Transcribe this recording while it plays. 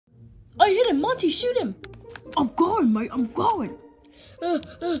I hit him. Monty, shoot him. I'm going, mate. I'm going.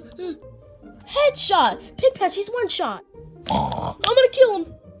 Headshot. Pigpatch, he's one shot. I'm gonna kill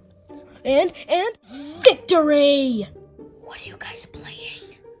him. And victory. What are you guys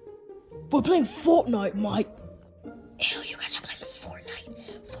playing? We're playing Fortnite, mate. Ew, you guys are playing Fortnite.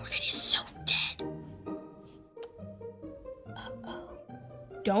 Fortnite is so dead. Uh-oh.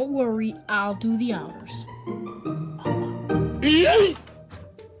 Don't worry, I'll do the honors.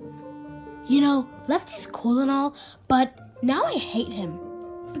 You know, Lefty's cool and all, but now I hate him.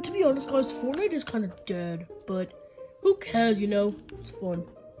 But to be honest, guys, Fortnite is kind of dead, but who cares, you know? It's fun.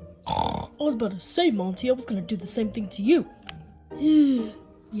 I was about to say, Monty, I was gonna do the same thing to you.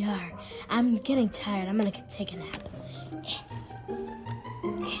 Yar, I'm getting tired. I'm gonna take a nap.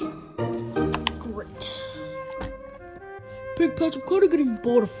 Great. Pigpatch, I'm kind of getting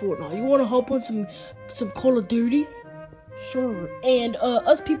bored of Fortnite. You want to hop on some Call of Duty? Sure. And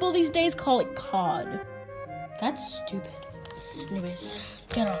us people these days call it COD. That's stupid. Anyways,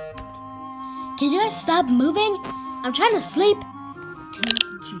 get off. Can you guys stop moving? I'm trying to sleep.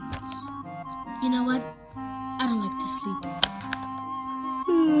 Jesus. You know what? I don't like to sleep.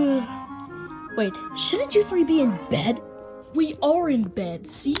 Wait, shouldn't you three be in bed? We are in bed,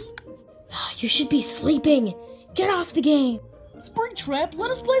 see? You should be sleeping. Get off the game. Springtrap, let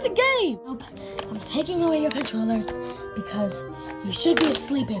us play the game. Nope. I'm taking away your controllers because you should be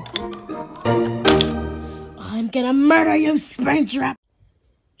sleeping. I'm gonna murder you, Springtrap.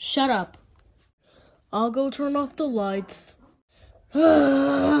 Shut up. I'll go turn off the lights.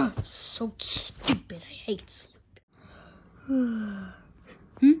 So stupid. I hate sleep.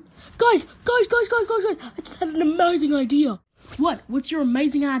 Guys, I just had an amazing idea. What? What's your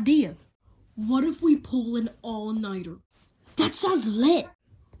amazing idea? What if we pull an all-nighter? That sounds lit.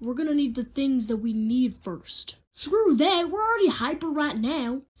 We're gonna need the things that we need first. Screw that, we're already hyper right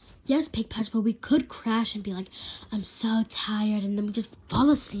now. Yes, Pigpatch, but we could crash and be like, I'm so tired, and then we just fall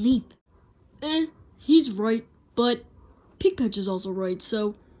asleep. He's right, but Pigpatch is also right,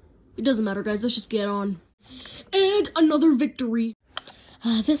 so it doesn't matter, guys. Let's just get on. And another victory.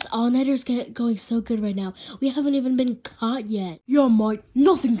 This all-nighter's going so good right now. We haven't even been caught yet. Yeah, mate.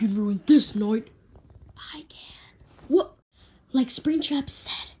 Nothing can ruin this night. I can. What? Like Springtrap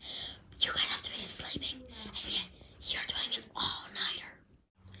said, you guys have to be sleeping, and yet you're doing an all-nighter.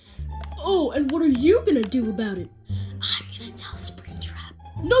 Oh, and what are you gonna do about it? I'm gonna tell Springtrap.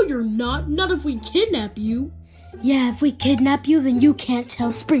 No, you're not. Not if we kidnap you. Yeah, if we kidnap you, then you can't tell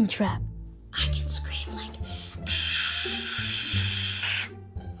Springtrap. I can scream like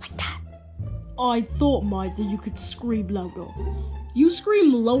that. I thought, mate, that you could scream louder. You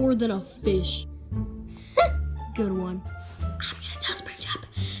scream lower than a fish. Good one. I'm gonna tell Springtrap.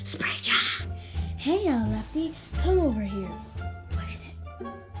 Springtrap! Hey, Lefty, come over here. What is it?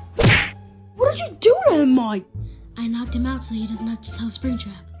 What did you do to him, mate? I knocked him out so he doesn't have to tell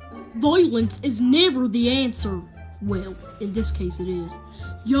Springtrap. Violence is never the answer. Well, in this case it is.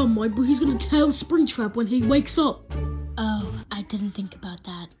 Yeah, mate, but he's gonna tell Springtrap when he wakes up. Oh, I didn't think about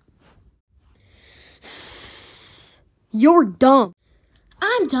that. You're dumb.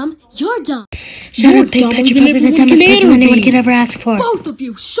 I'm dumb. You're dumb. Shut up, Pigpatch. You're probably the dumbest person anyone could ever ask for. Both of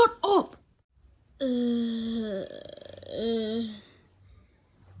you, shut up!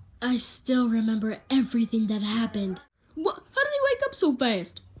 I still remember everything that happened. What? How did he wake up so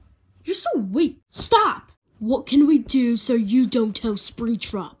fast? You're so weak. Stop! What can we do so you don't tell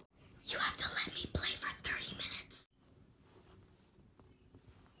Springtrap? You have to let me play for 30 minutes.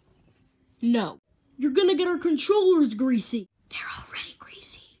 No. You're gonna get our controllers greasy. They're already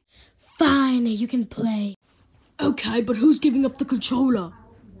greasy. Fine, you can play. Okay, but who's giving up the controller?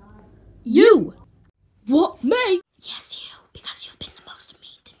 You! What, me? Yes, you, because you've been the most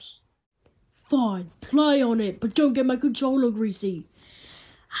mean to me. Fine, play on it, but don't get my controller greasy.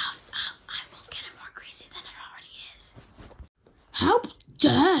 I won't get it more greasy than it already is. How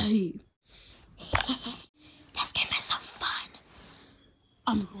dare he? This game is so fun.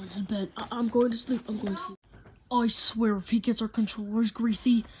 I'm going to bed. I'm going to sleep. I swear if he gets our controllers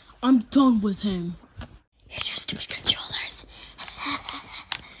greasy, I'm done with him. Here's your stupid controllers.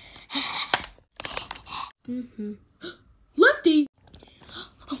 Lefty!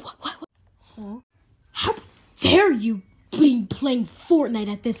 What? Huh? How dare you be playing Fortnite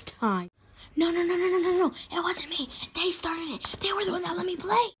at this time? No. It wasn't me. They started it. They were the one that let me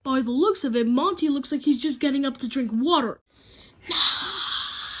play. By the looks of it, Monty looks like he's just getting up to drink water. No.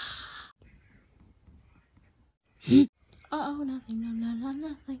 Uh-oh, nothing. No,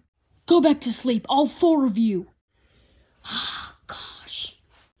 nothing. Go back to sleep, all four of you. Oh, gosh.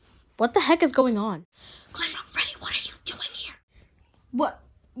 What the heck is going on? Glenrock Freddy, what are you doing here? What?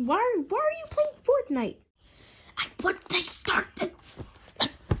 Why are you playing Fortnite? What they started.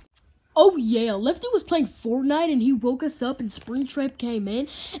 Oh yeah, Lefty was playing Fortnite and he woke us up and Springtrap came in.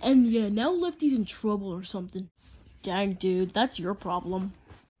 And yeah, now Lefty's in trouble or something. Dang, dude, that's your problem.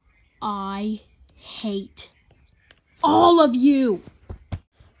 I hate all of you.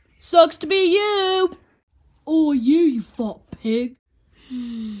 Sucks to be you. Oh, you fat pig.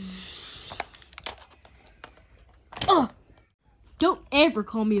 Don't ever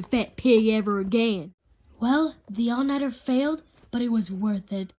call me a fat pig ever again. Well, the all-nighter failed, but it was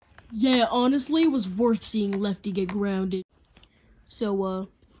worth it. Yeah, honestly, it was worth seeing Lefty get grounded. So,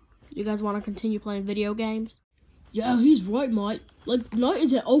 you guys want to continue playing video games? Yeah, he's right, mate. Like, the night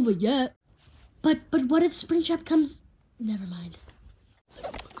isn't over yet. But what if Springtrap comes... Never mind.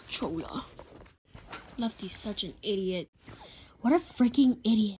 Controller. Lefty's such an idiot. What a freaking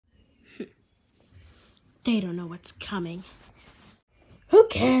idiot. They don't know what's coming. Who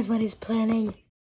cares what he's planning?